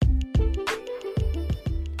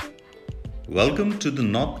Welcome to the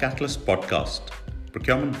North Catalyst podcast,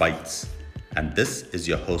 Procurement Bites, and this is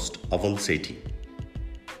your host, Aval Sethi.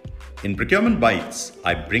 In Procurement Bites,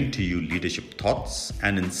 I bring to you leadership thoughts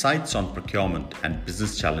and insights on procurement and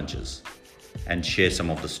business challenges, and share some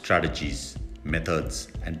of the strategies, methods,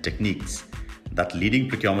 and techniques that leading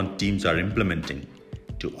procurement teams are implementing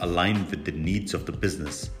to align with the needs of the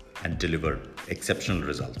business and deliver exceptional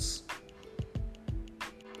results.